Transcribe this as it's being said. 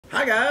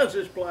Hi guys,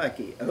 it's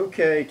Blackie.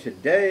 Okay,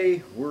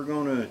 today we're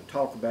going to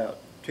talk about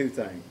two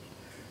things.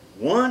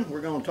 One, we're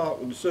going to talk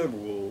with the Silver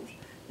Wolves,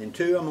 and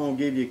two, I'm going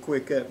to give you a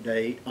quick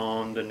update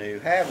on the new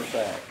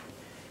haversack.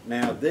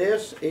 Now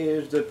this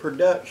is the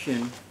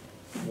production,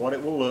 what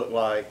it will look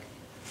like,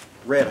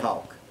 Red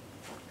Hawk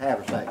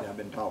haversack that I've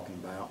been talking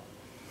about.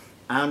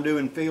 I'm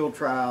doing field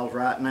trials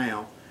right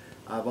now.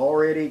 I've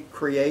already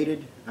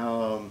created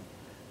a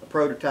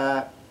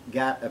prototype,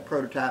 got a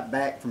prototype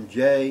back from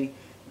Jay.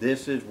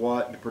 This is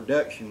what the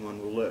production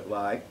one will look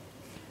like.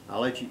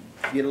 I'll let you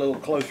get a little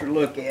closer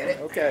look at it.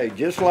 Okay,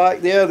 just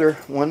like the other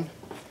one,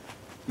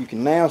 you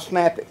can now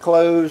snap it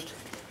closed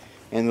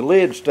and the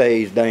lid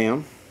stays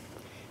down.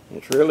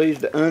 It's real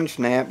easy to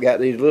unsnap. Got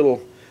these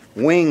little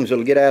wings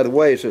that'll get out of the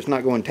way so it's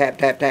not going tap,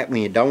 tap, tap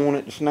when you don't want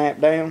it to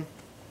snap down.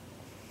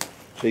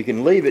 So you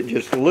can leave it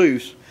just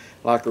loose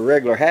like a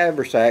regular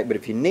haversack, but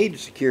if you need to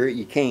secure it,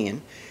 you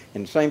can.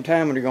 And at the same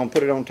time, when you're going to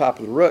put it on top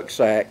of the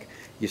rucksack,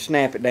 you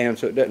snap it down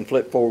so it doesn't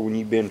flip forward when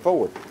you bend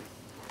forward.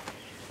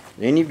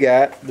 Then you've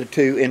got the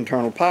two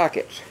internal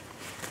pockets.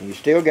 And you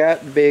still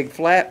got the big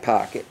flat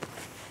pocket.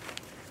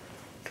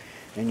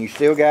 And you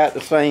still got the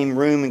same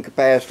room and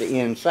capacity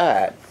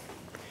inside.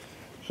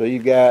 So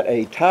you've got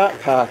a top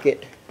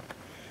pocket,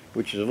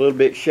 which is a little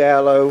bit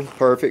shallow,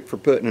 perfect for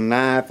putting a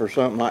knife or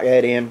something like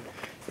that in,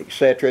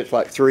 etc. It's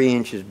like 3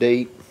 inches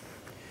deep,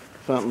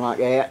 something like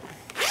that.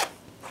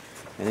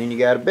 And then you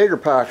got a bigger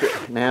pocket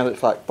now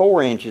that's like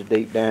 4 inches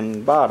deep down in the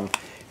bottom.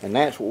 And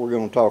that's what we're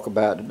going to talk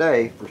about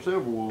today for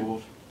Silver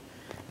Wolves.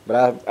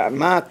 But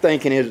my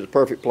thinking is it's a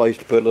perfect place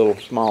to put a little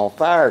small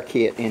fire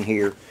kit in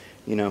here.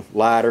 You know,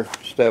 lighter,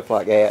 stuff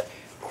like that.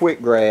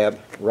 Quick grab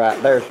right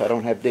there so I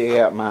don't have to dig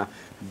out my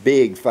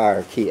big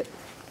fire kit.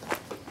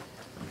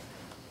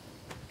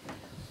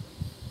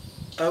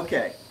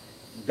 Okay,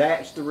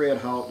 that's the Red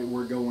Hawk that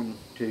we're going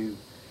to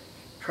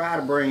try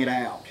to bring it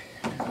out.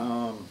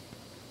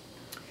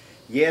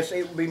 Yes,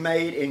 it will be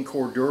made in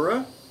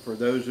Cordura for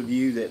those of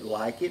you that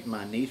like it.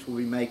 My niece will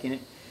be making it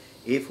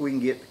if we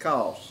can get the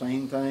cost.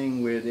 Same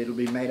thing with it'll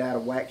be made out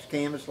of wax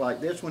canvas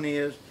like this one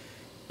is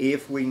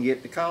if we can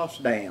get the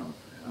cost down.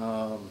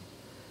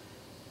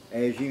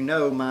 As you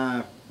know,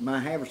 my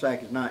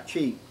haversack is not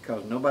cheap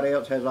because nobody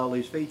else has all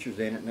these features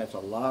in it, and that's a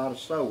lot of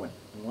sewing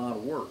and a lot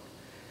of work.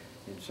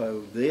 And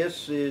so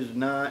this is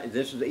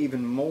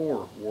even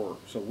more work.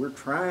 So we're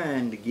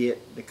trying to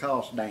get the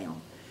cost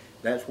down.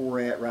 That's where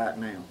we're at right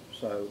now.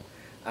 So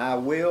I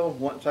will,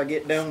 once I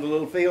get done with the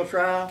little field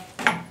trial,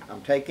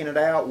 I'm taking it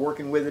out,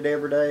 working with it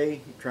every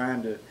day,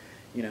 trying to,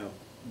 you know,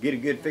 get a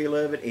good feel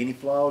of it. Any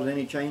flaws,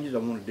 any changes I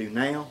want to do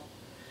now.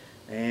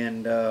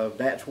 And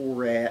that's where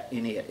we're at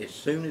in it. As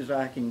soon as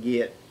I can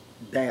get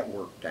that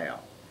worked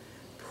out,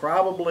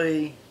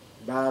 probably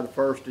by the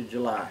 1st of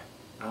July,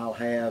 I'll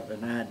have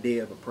an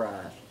idea of a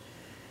price.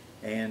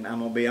 And I'm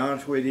going to be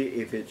honest with you,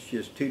 if it's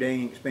just too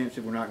dang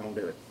expensive, we're not going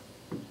to do it.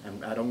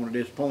 I don't want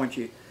to disappoint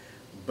you,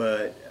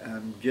 but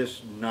I'm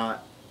just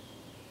not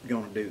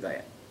going to do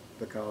that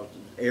because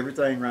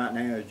everything right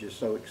now is just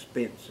so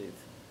expensive.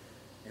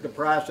 And the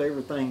price of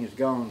everything has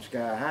gone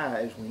sky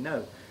high, as we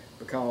know,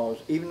 because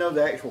even though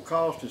the actual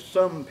cost of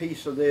some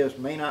piece of this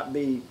may not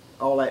be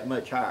all that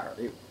much higher,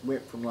 it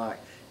went from like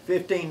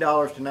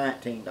 $15 to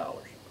 $19,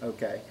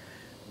 okay,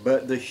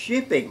 but the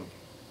shipping,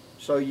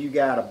 so you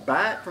got to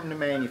buy it from the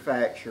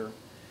manufacturer,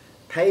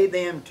 pay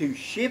them to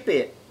ship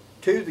it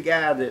to the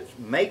guy that's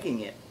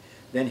making it,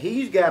 then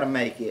he's got to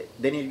make it,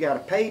 then he's got to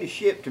pay to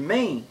ship to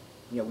me,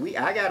 you know,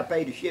 I got to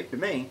pay to ship to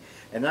me,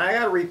 and then I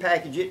got to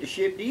repackage it to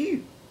ship to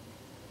you.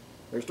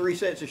 There's 3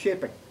 sets of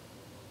shipping.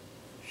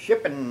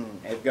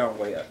 Shipping has gone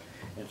way up,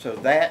 and so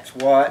that's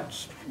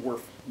what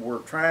we're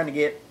trying to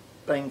get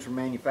things from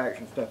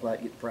manufacturing, stuff like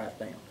that, get the price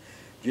down.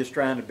 Just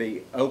trying to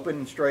be open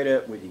and straight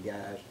up with you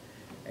guys,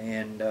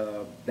 and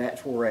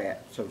that's where we're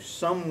at. So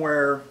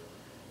somewhere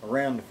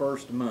around the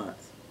 1st of the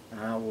month,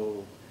 I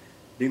will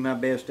do my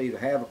best to either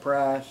have a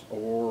price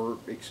or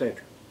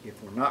etc.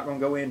 If we're not going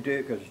to go into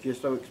it because it's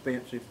just so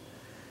expensive,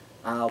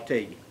 I'll tell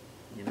you.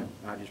 You know,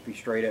 I'll just be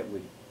straight up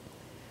with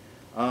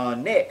you.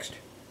 Next,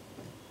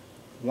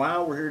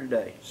 while we're here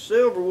today,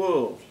 Silver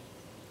Wolves,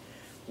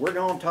 we're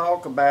going to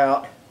talk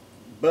about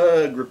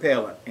bug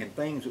repellent and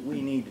things that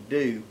we need to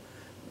do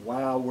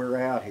while we're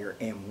out here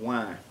and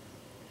why.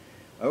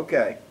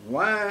 Okay,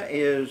 why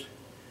is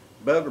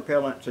bug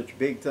repellent such a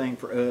big thing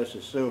for us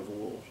as Silver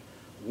Wolves?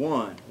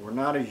 1, we're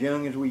not as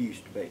young as we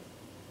used to be.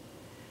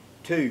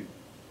 2,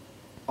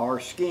 our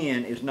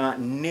skin is not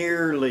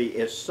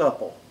nearly as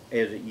supple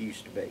as it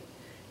used to be.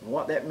 And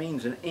what that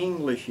means in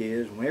English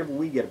is whenever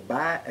we get a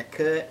bite, a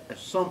cut, a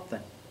something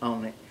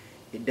on it,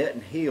 it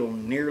doesn't heal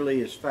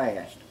nearly as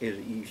fast as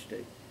it used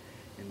to.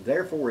 And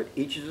therefore it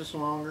itches us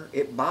longer,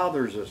 it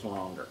bothers us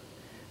longer.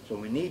 So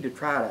we need to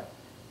try to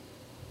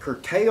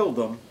curtail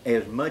them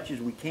as much as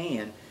we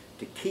can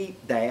to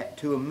keep that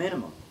to a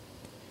minimum.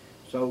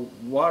 So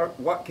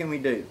what can we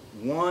do?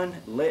 1,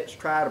 let's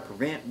try to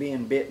prevent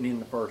being bitten in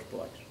the first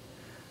place.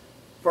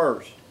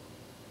 First,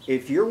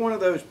 if you're one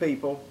of those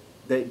people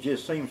that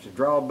just seems to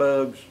draw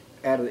bugs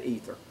out of the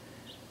ether,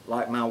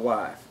 like my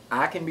wife.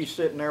 I can be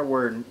sitting there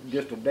wearing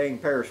just a dang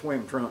pair of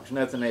swim trunks,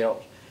 nothing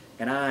else,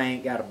 and I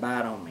ain't got a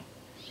bite on me.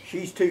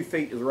 She's 2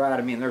 feet to the right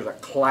of me, and there's a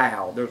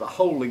cloud, there's a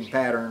holding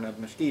pattern of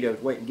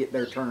mosquitoes waiting to get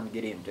their turn to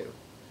get into her.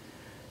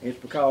 It's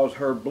because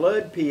her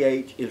blood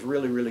pH is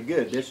really, really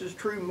good. This is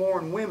true more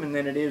in women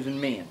than it is in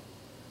men.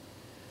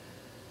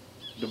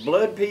 The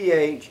blood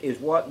pH is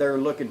what they're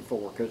looking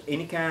for, because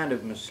any kind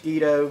of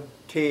mosquito,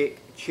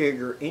 tick,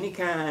 chigger, any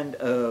kind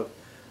of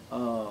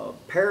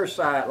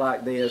parasite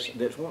like this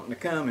that's wanting to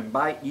come and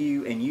bite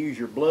you and use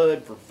your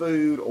blood for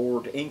food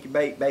or to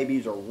incubate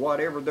babies or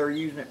whatever they're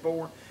using it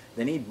for,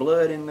 they need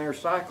blood in their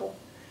cycle.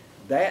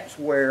 That's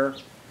where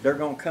they're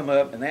going to come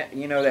up, and that,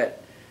 you know,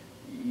 that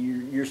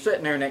you're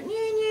sitting there and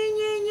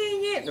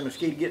that the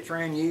mosquito gets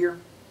around your ear.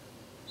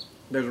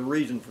 There's a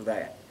reason for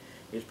that.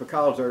 It's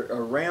because they're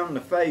around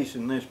the face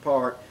in this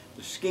part,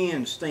 the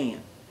skin's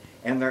thin,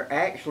 and they're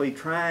actually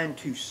trying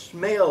to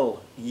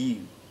smell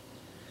you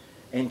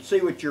and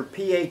see what your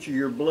pH of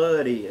your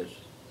blood is.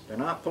 They're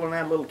not pulling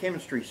out a little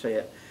chemistry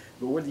set,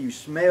 but whether you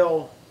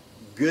smell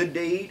good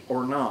to eat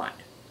or not,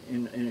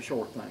 in a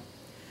short thing.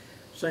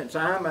 Since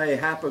I'm a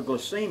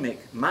hypoglycemic,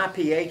 my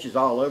pH is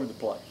all over the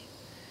place.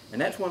 And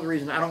that's one of the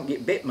reasons I don't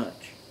get bit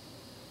much,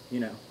 you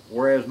know.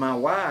 Whereas my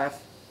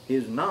wife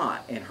is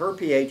not, and her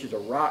pH is a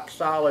rock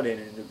solid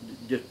and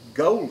just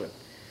golden.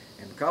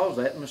 And because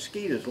of that,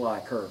 mosquitoes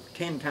like her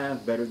 10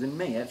 times better than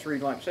me. That's the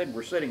reason, like I said,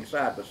 we're sitting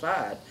side by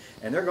side,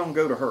 and they're going to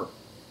go to her.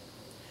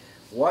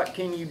 What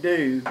can you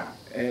do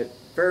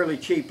fairly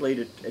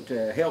cheaply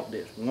to help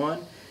this?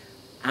 One,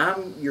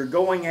 you're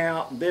going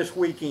out this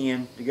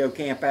weekend to go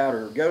camp out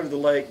or go to the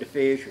lake to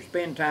fish or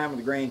spend time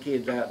with the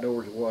grandkids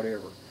outdoors or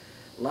whatever.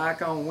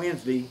 Like on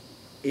Wednesday,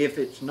 if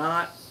it's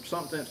not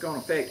something that's going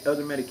to affect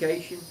other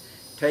medication,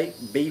 take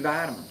B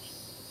vitamins.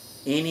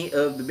 Any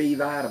of the B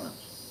vitamins.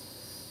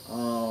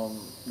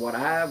 What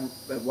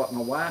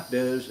my wife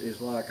does is,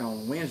 like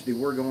on Wednesday,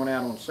 we're going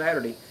out on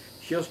Saturday,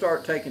 she'll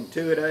start taking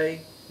 2 a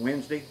day,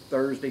 Wednesday,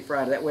 Thursday,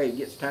 Friday. That way it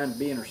gets time to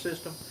be in her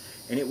system,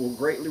 and it will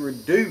greatly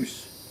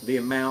reduce the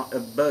amount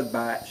of bug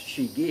bites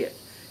she gets.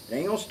 It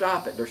ain't going to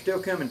stop it. They're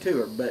still coming to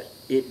her, but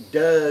it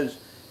does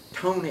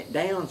tone it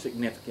down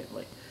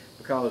significantly,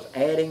 because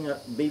adding a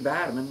B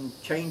vitamin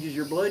changes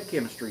your blood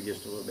chemistry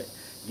just a little bit.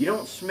 You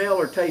don't smell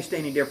or taste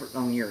any different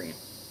on your end.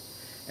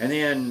 And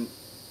then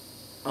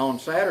on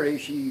Saturday,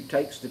 she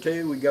takes the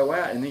 2, we go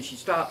out, and then she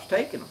stops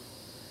taking them.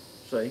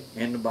 See?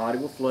 And the body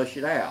will flush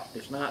it out.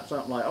 It's not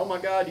something like, oh my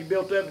God, you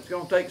built up, it's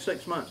going to take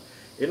 6 months.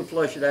 It'll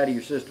flush it out of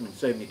your system in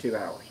 72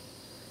 hours.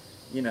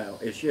 You know,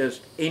 it's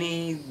just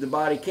any the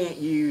body can't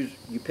use,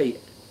 you pee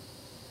it.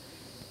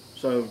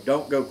 So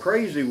don't go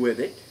crazy with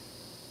it,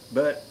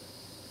 but,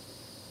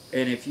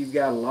 and if you've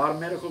got a lot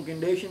of medical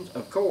conditions,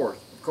 of course,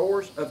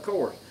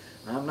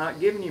 I'm not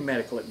giving you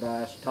medical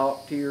advice.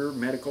 Talk to your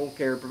medical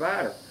care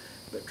provider.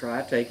 But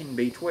try taking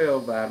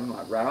B12 vitamin,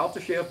 like right off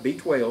the shelf,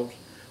 B12s,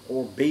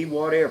 or B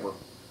whatever,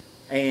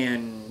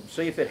 and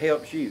see if it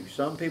helps you.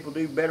 Some people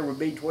do better with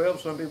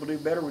B12, some people do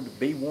better with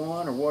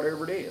B1 or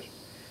whatever it is.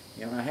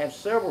 You know, I have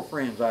several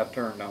friends I've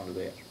turned on to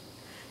this.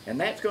 And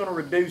that's going to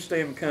reduce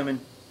them coming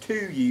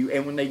to you,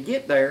 and when they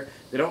get there,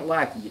 they don't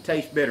like you. You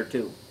taste better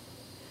to them.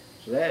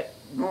 So that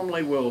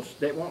normally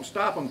that won't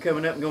stop them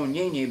coming up and going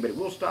yin, but it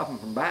will stop them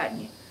from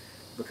biting you,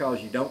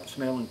 because you don't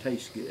smell and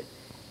taste good.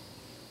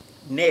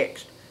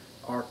 Next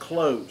are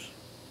clothes.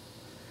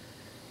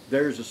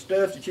 There's a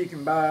stuff that you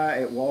can buy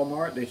at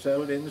Walmart, they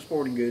sell it in the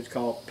sporting goods,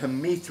 called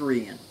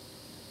permethrin.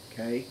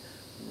 Okay?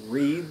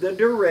 Read the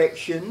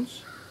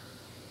directions.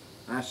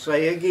 I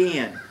say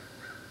again,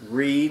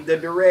 read the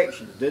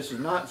directions. This is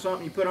not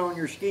something you put on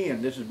your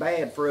skin. This is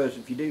bad for us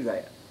if you do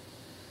that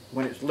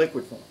when it's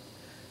liquid form.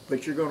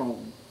 But you're going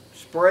to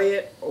spray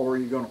it, or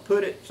you're going to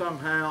put it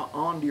somehow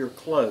onto your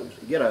clothes.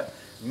 You get a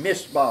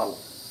mist bottle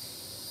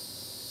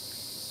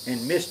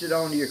and mist it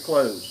onto your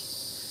clothes.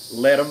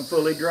 Let them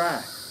fully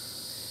dry.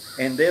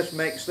 And this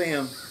makes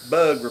them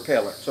bug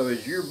repellent. So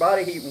as your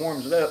body heat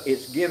warms it up,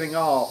 it's giving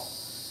off.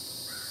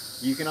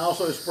 You can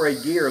also spray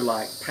gear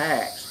like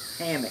packs,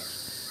 hammocks.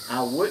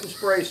 I wouldn't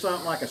spray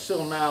something like a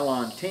silk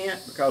nylon tent,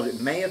 because it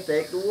may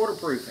affect the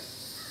waterproofing.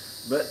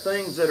 But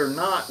things that are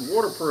not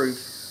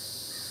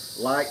waterproof,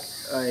 like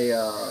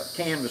a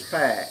canvas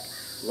pack,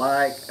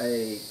 like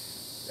the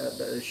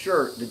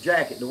shirt, the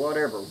jacket, the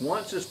whatever,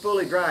 once it's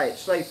fully dry,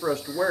 it's safe for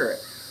us to wear it.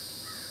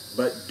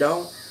 But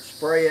don't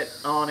spray it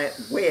on it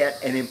wet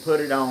and then put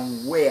it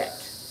on wet.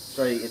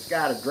 See, it's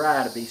got to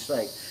dry to be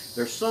safe.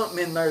 There's something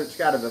in there that's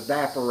got to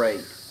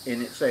evaporate,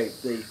 and it's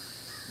safe.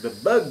 The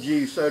bug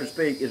juice, so to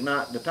speak, is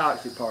not the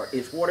toxic part.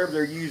 It's whatever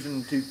they're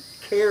using to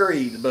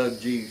carry the bug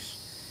juice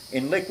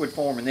in liquid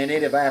form, and then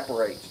it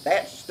evaporates.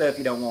 That's the stuff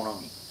you don't want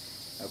on you.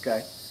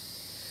 Okay?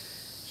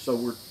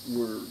 So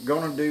we're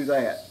going to do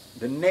that.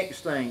 The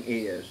next thing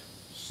is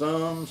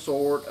some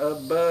sort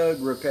of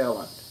bug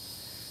repellent.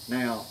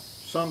 Now,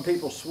 some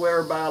people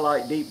swear by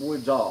like Deep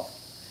Woods Off.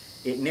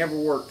 It never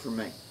worked for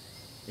me.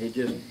 It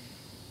just,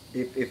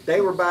 if they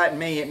were biting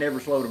me, it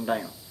never slowed them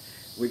down,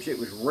 which it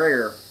was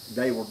rare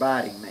they were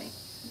biting me.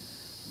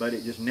 but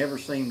it just never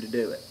seemed to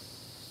do it.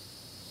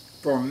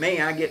 For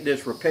me, I get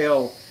this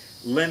Repel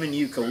Lemon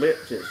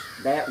Eucalyptus.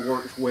 That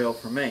works well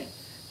for me.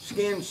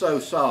 Skin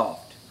So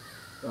Soft.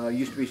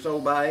 Used to be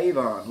sold by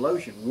Avon.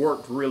 Lotion.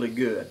 Worked really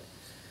good.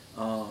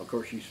 Of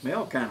course, you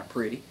smell kind of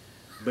pretty,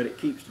 but it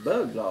keeps the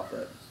bugs off of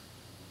it.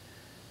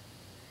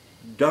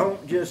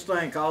 Don't just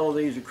think all of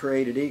these are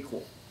created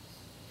equal.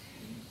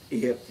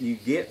 If you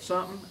get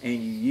something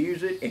and you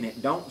use it and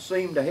it don't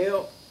seem to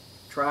help,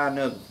 try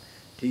another one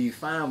till you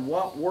find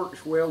what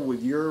works well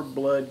with your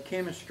blood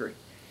chemistry.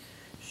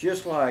 It's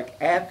just like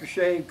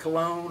aftershave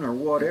cologne or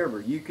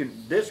whatever. You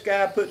can, this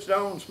guy puts it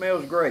on,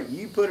 smells great.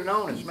 You put it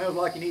on, it smells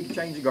like you need to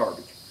change the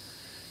garbage.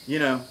 You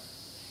know,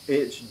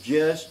 it's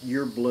just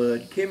your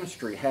blood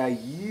chemistry, how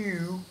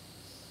your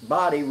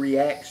body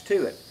reacts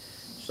to it.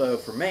 So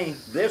for me,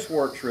 this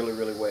works really,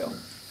 really well.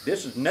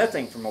 This is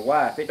nothing for my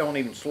wife. It don't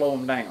even slow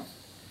them down.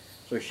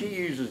 So she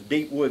uses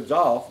Deep Woods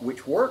Off,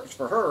 which works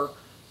for her,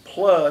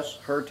 plus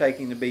her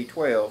taking the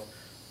B12,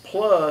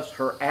 plus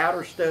her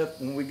outer stuff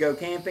when we go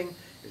camping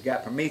has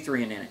got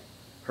permethrin in it.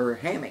 Her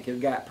hammock has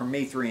got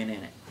permethrin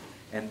in it.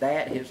 And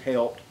that has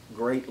helped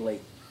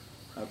greatly.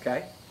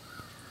 Okay?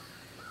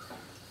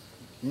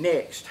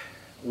 Next,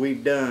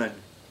 we've done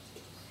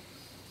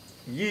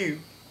you.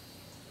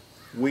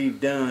 We've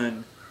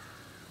done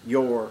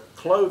your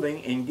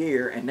clothing and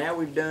gear, and now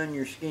we've done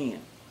your skin.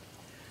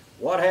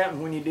 What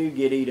happens when you do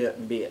get eat up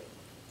and bit?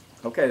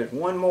 Okay, there's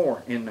one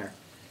more in there.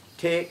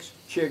 Ticks,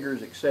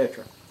 chiggers,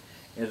 etc.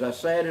 As I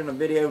said in a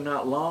video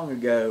not long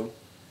ago,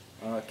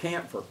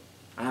 camphor.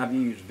 I've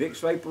used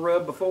Vicks Vapor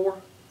Rub before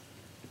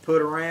to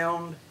put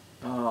around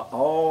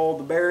all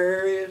the bare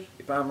areas.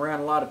 If I'm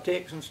around a lot of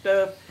ticks and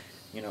stuff,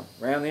 you know,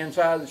 around the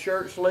inside of the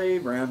shirt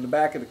sleeve, around the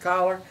back of the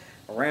collar,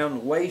 around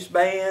the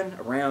waistband,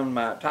 around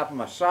my top of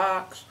my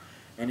socks,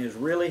 and has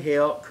really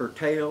helped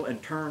curtail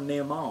and turn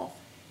them off.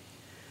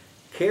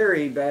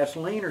 Carry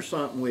Vaseline or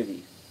something with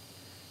you,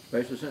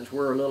 especially since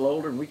we're a little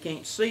older and we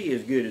can't see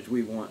as good as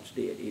we once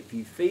did. If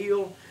you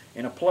feel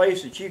in a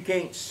place that you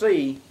can't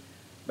see,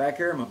 back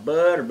here in my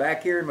butt or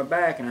back here in my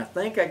back, and I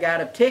think I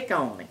got a tick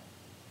on me,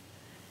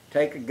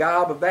 take a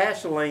gob of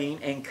Vaseline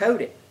and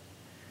coat it.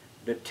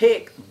 The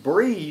tick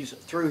breathes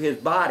through his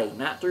body,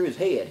 not through his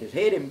head. His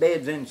head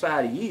embeds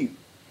inside of you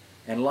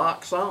and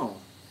locks on.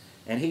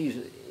 And he's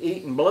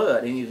eating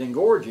blood and he's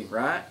engorging,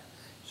 right?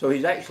 So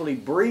he's actually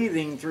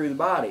breathing through the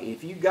body.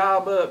 If you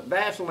gob up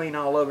Vaseline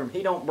all over him,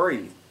 he don't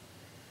breathe.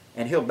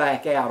 And he'll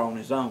back out on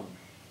his own.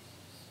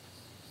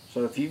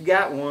 So if you've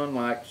got one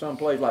like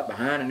someplace like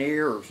behind an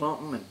ear or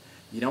something and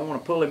you don't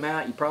want to pull him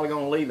out, you're probably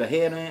going to leave a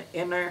head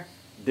in there,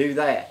 do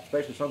that.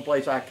 Especially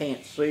someplace I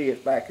can't see,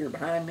 it's back here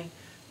behind me.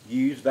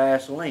 Use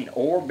Vaseline.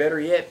 Or better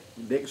yet,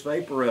 Vicks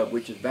Vapor Rub,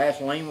 which is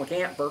Vaseline with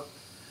camphor,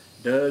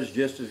 does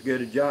just as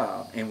good a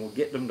job and will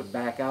get them to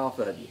back off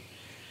of you.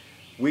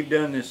 We've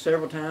done this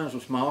several times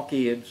with small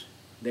kids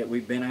that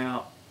we've been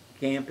out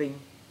camping,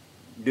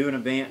 doing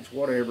events,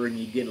 whatever, and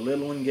you get a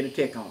little one and get a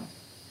tick on them.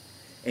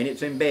 And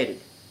it's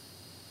embedded.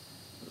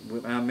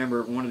 I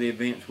remember one of the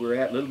events we were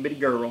at, little bitty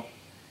girl,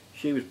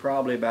 she was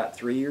probably about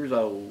 3 years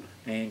old,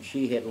 and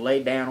she had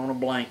laid down on a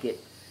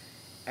blanket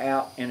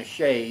out in a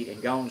shade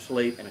and gone to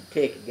sleep, and a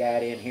tick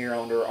got in here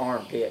under her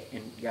armpit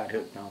and got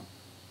hooked on.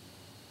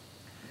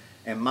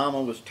 And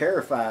Mama was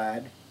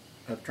terrified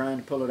of trying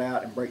to pull it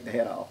out and break the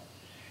head off.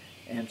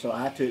 And so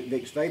I took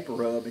Vicks Vapor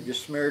Rub and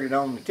just smeared it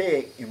on the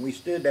tick, and we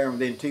stood there, and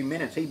within 2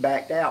 minutes he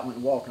backed out, went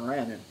walking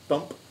around, and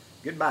thump,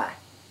 goodbye.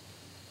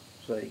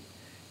 See,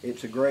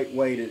 it's a great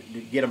way to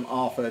get them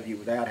off of you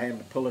without having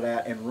to pull it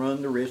out and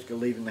run the risk of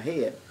leaving the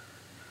head.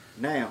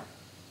 Now,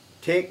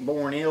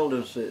 tick-borne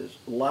illnesses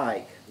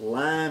like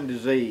Lyme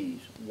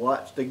disease.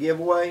 What's the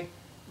giveaway?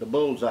 The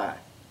bullseye.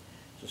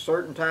 It's a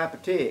certain type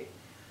of tick,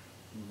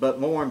 but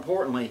more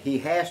importantly, he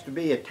has to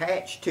be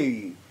attached to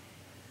you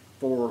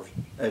for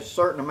a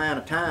certain amount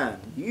of time,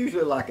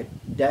 usually like a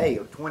day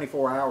or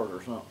 24 hours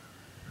or something.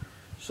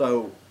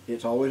 So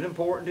it's always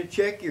important to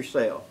check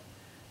yourself.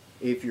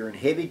 If you're in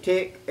heavy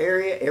tick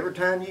area, every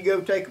time you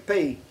go take a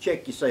pee,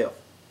 check yourself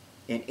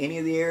in any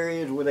of the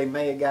areas where they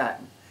may have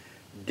gotten.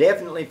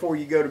 Definitely before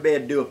you go to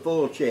bed, do a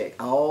full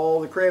check.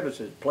 All the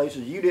crevices,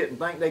 places you didn't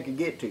think they could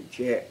get to,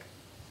 check.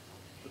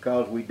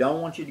 Because we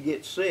don't want you to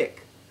get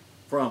sick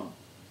from them.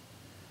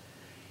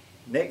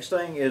 Next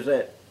thing is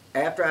that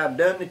after I've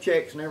done the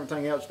checks and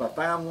everything else, if I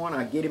find one,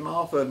 I get him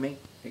off of me,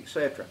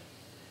 etc.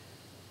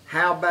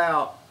 How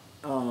about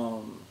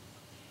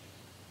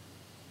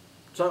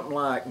something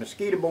like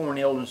mosquito-borne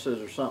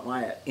illnesses or something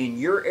like that? In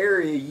your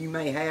area, you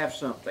may have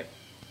something,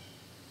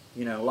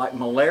 you know, like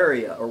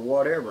malaria or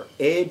whatever.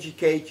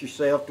 Educate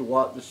yourself to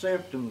what the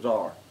symptoms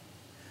are.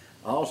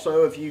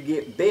 Also, if you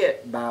get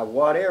bit by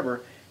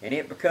whatever and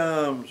it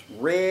becomes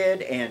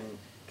red and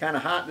kind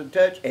of hot to the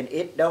touch and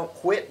it don't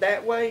quit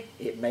that way,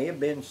 it may have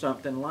been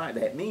something like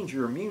that. It means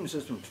your immune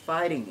system's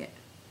fighting it.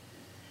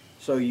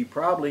 So you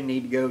probably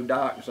need to go to the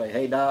doc and say,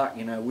 hey doc,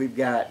 you know, we've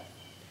got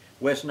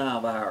West Nile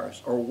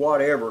virus or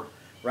whatever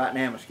right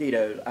now,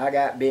 mosquitoes. I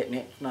got bit and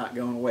it's not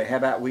going away. How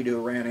about we do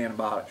a round of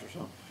antibiotics or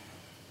something?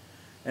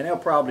 And they'll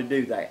probably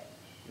do that.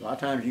 A lot of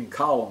times you can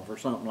call them for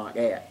something like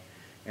that,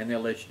 and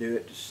they'll let you do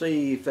it to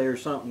see if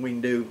there's something we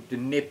can do to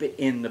nip it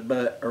in the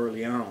butt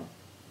early on.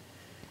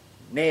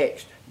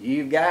 Next,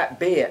 you've got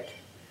bit.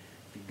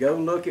 If you go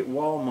look at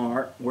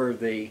Walmart where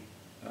the,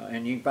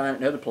 and you can find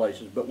it in other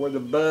places, but where the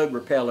bug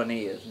repellent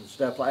is and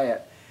stuff like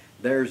that,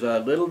 there's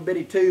a little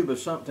bitty tube of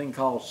something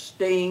called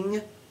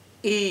Sting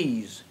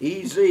Ease,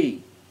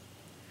 E-Z.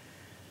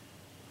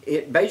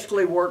 It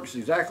basically works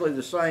exactly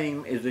the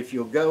same as if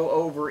you'll go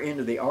over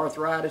into the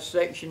arthritis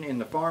section in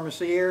the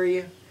pharmacy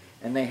area,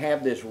 and they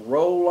have this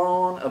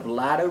roll-on of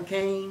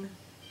lidocaine.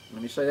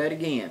 Let me say that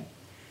again.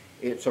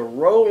 It's a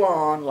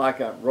roll-on, like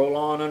a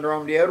roll-on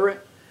underarm deodorant,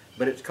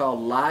 but it's called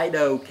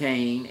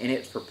lidocaine, and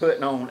it's for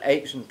putting on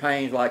aches and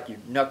pains like your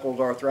knuckles,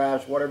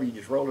 arthritis, whatever, you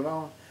just roll it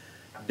on.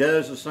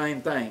 Does the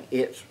same thing.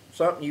 It's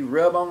something you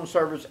rub on the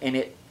surface, and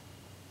it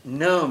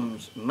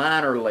numbs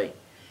minorly.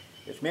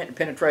 It's meant to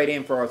penetrate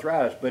in for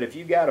arthritis, but if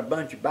you got a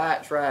bunch of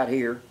bites right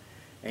here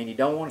and you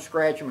don't want to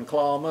scratch them and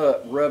claw them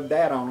up, rub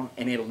that on them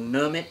and it'll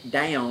numb it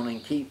down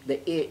and keep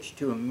the itch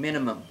to a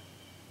minimum.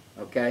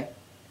 Okay?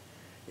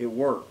 It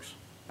works.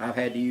 I've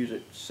had to use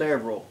it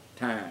several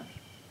times.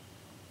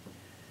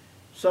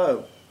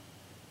 So,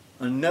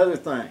 another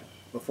thing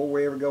before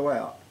we ever go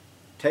out,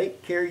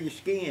 take care of your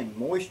skin.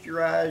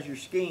 Moisturize your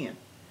skin.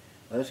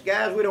 Us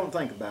guys, we don't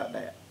think about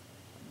that.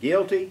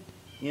 Guilty,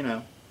 you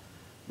know.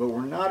 But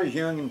we're not as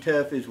young and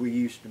tough as we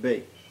used to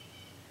be.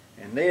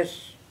 And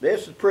this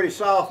is pretty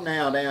soft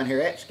now down here.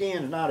 That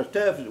skin's not as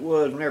tough as it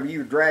was whenever you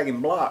were dragging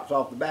blocks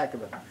off the back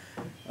of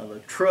a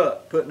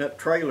truck, putting up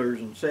trailers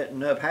and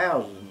setting up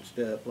houses and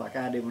stuff like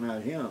I did when I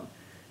was young.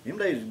 Them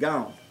days are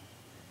gone.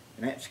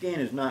 And that skin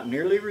is not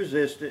nearly as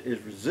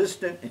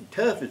resistant and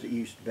tough as it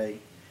used to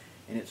be.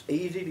 And it's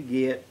easy to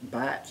get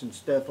bites and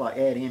stuff like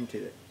that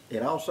into it.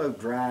 It also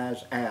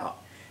dries out.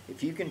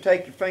 If you can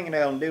take your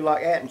fingernail and do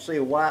like that and see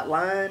a white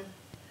line,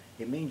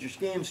 it means your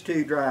skin's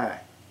too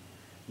dry.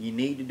 You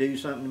need to do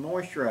something to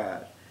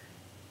moisturize.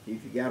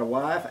 If you got a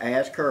wife,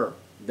 ask her.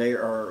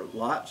 There are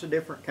lots of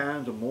different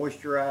kinds of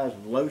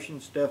moisturizing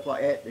lotion, stuff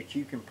like that, that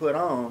you can put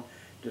on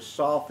to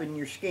soften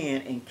your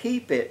skin and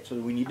keep it so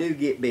when you do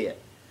get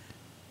bit,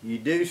 you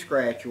do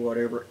scratch or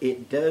whatever,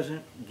 it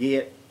doesn't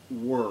get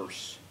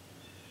worse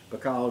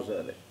because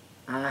of it.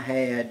 I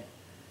had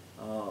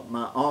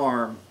my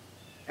arm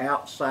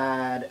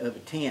outside of a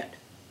tent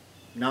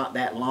not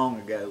that long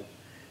ago,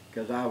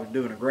 because I was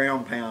doing a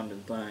ground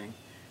pounding thing,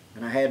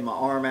 and I had my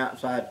arm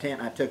outside the tent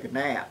and I took a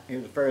nap. It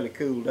was a fairly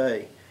cool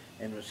day,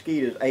 and the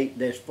mosquitoes ate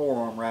this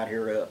forearm right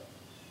here up.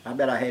 I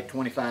bet I had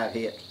 25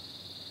 hits.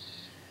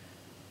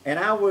 And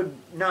I would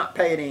not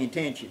pay it any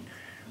attention.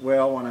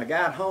 Well, when I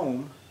got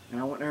home, and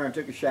I went there and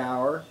took a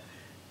shower,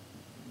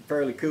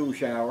 fairly cool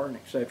shower, and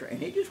etc.,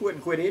 and it just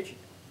wouldn't quit itching.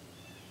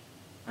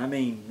 I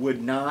mean,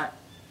 would not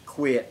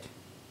quit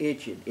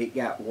itching. It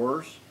got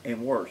worse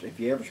and worse. If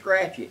you ever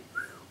scratch it,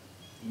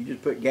 you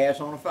just put gas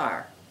on a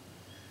fire.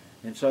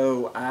 And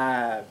so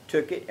I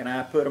took it and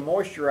I put a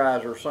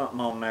moisturizer or something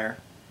on there,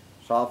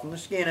 soften the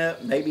skin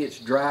up. Maybe it's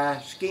dry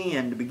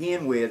skin to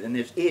begin with, and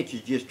this itch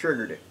has just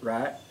triggered it,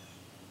 right?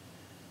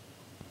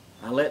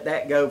 I let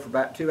that go for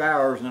about 2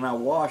 hours, and then I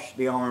washed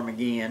the arm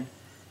again,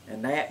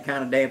 and that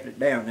kind of dampened it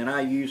down. Then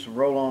I used some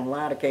roll-on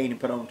lidocaine and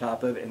put on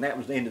top of it, and that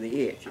was the end of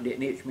the itch. It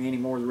didn't itch me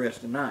anymore the rest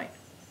of the night.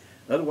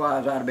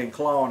 Otherwise, I'd have been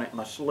clawing it in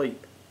my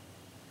sleep.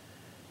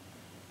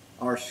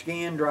 Our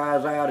skin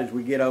dries out as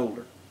we get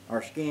older.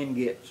 Our skin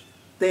gets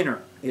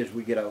thinner as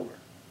we get older.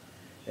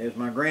 As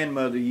my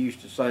grandmother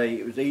used to say,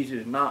 it was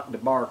easy to knock the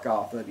bark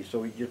off of you.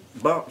 So you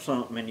just bump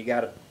something and you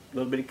got a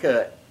little bit of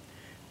cut.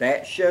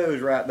 That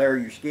shows right there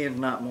your skin's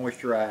not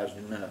moisturized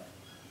enough.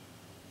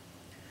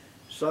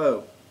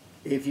 So,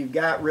 if you've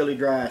got really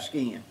dry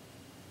skin,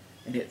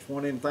 and it's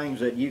one of them things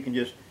that you can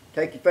just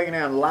take your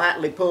fingernail and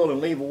lightly pull and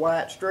leave a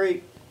white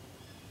streak,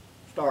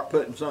 start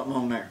putting something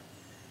on there.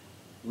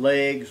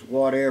 Legs,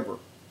 whatever,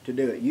 to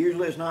do it.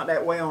 Usually it's not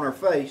that way on our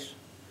face,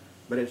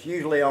 but it's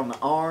usually on the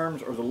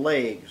arms or the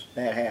legs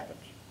that happens.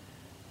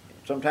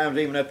 Sometimes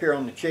even up here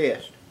on the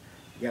chest.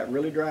 You got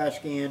really dry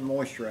skin,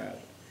 moisturize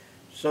it.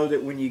 So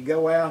that when you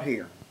go out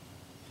here,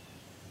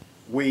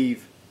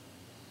 we've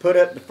put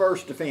up the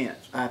first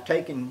defense. I've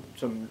taken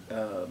some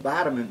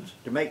vitamins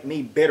to make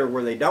me bitter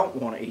where they don't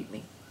want to eat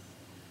me.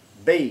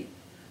 B,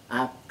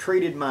 I've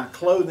treated my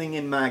clothing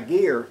and my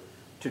gear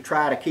to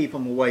try to keep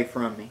them away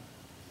from me.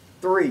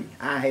 3,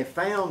 I have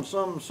found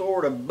some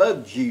sort of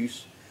bug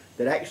juice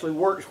that actually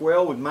works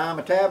well with my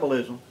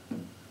metabolism.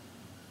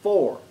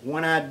 4,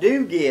 when I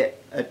do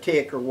get a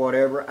tick or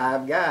whatever,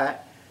 I've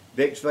got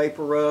Vicks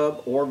Vapor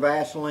Rub or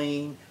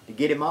Vaseline to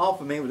get him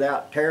off of me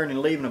without tearing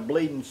and leaving a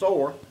bleeding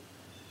sore.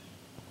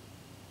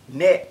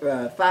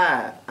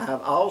 5,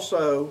 I've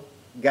also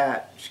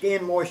got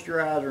skin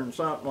moisturizer and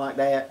something like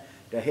that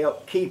to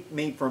help keep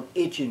me from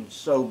itching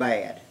so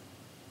bad.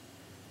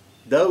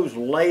 Those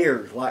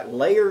layers, like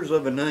layers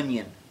of an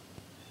onion,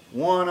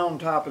 one on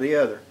top of the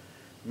other,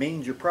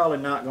 means you're probably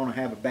not going to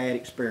have a bad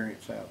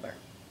experience out there.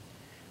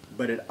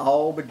 But it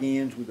all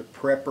begins with a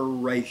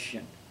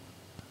preparation.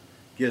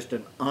 just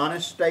an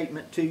honest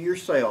statement to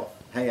yourself.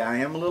 Hey, I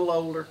am a little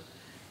older.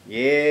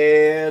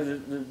 Yeah,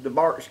 the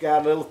bark's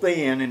got a little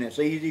thin, and it's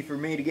easy for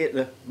me to get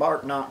the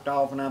bark knocked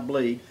off and I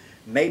bleed.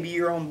 Maybe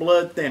you're on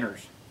blood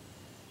thinners,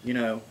 you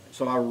know,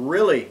 so I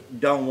really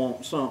don't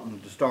want something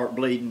to start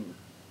bleeding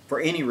for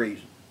any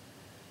reason,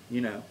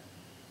 you know.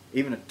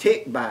 Even a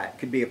tick bite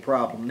could be a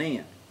problem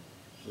then.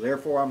 So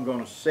therefore, I'm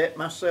going to set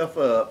myself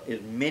up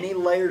as many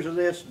layers of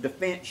this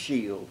defense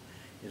shield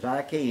as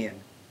I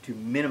can to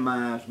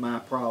minimize my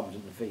problems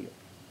in the field.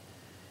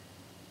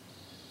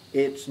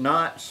 It's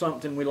not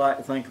something we like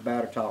to think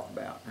about or talk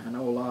about. I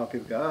know a lot of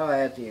people go, oh,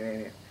 that's the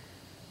area.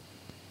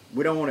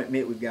 We don't want to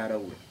admit we've got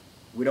older.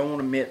 We don't want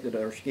to admit that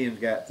our skin's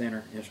got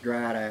thinner, it's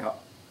dried out,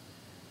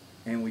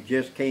 and we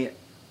just can't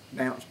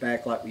bounce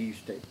back like we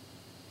used to.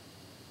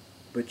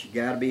 But you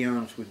got to be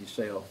honest with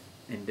yourself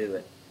and do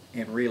it,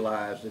 and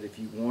realize that if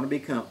you want to be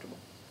comfortable,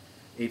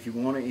 if you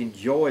want to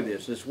enjoy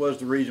this was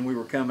the reason we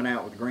were coming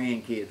out with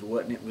grandkids,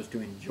 wasn't it? It was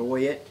to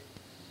enjoy it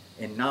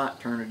and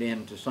not turn it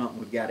into something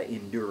we've got to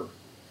endure.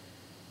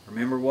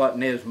 Remember what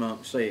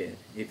Nesmonk said,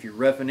 if you're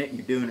roughing it,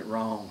 you're doing it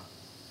wrong.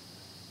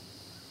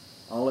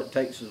 All it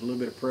takes is a little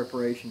bit of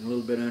preparation, a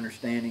little bit of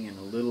understanding, and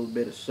a little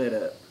bit of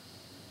setup,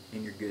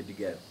 and you're good to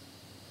go.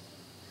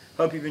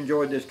 Hope you've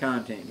enjoyed this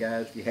content,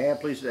 guys. If you have,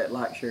 please hit that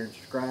like, share, and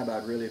subscribe.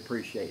 I'd really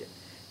appreciate it.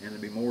 And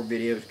there'll be more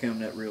videos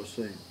coming up real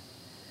soon.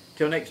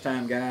 Till next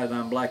time, guys,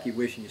 I'm Blackie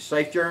wishing you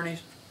safe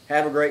journeys.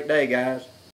 Have a great day, guys.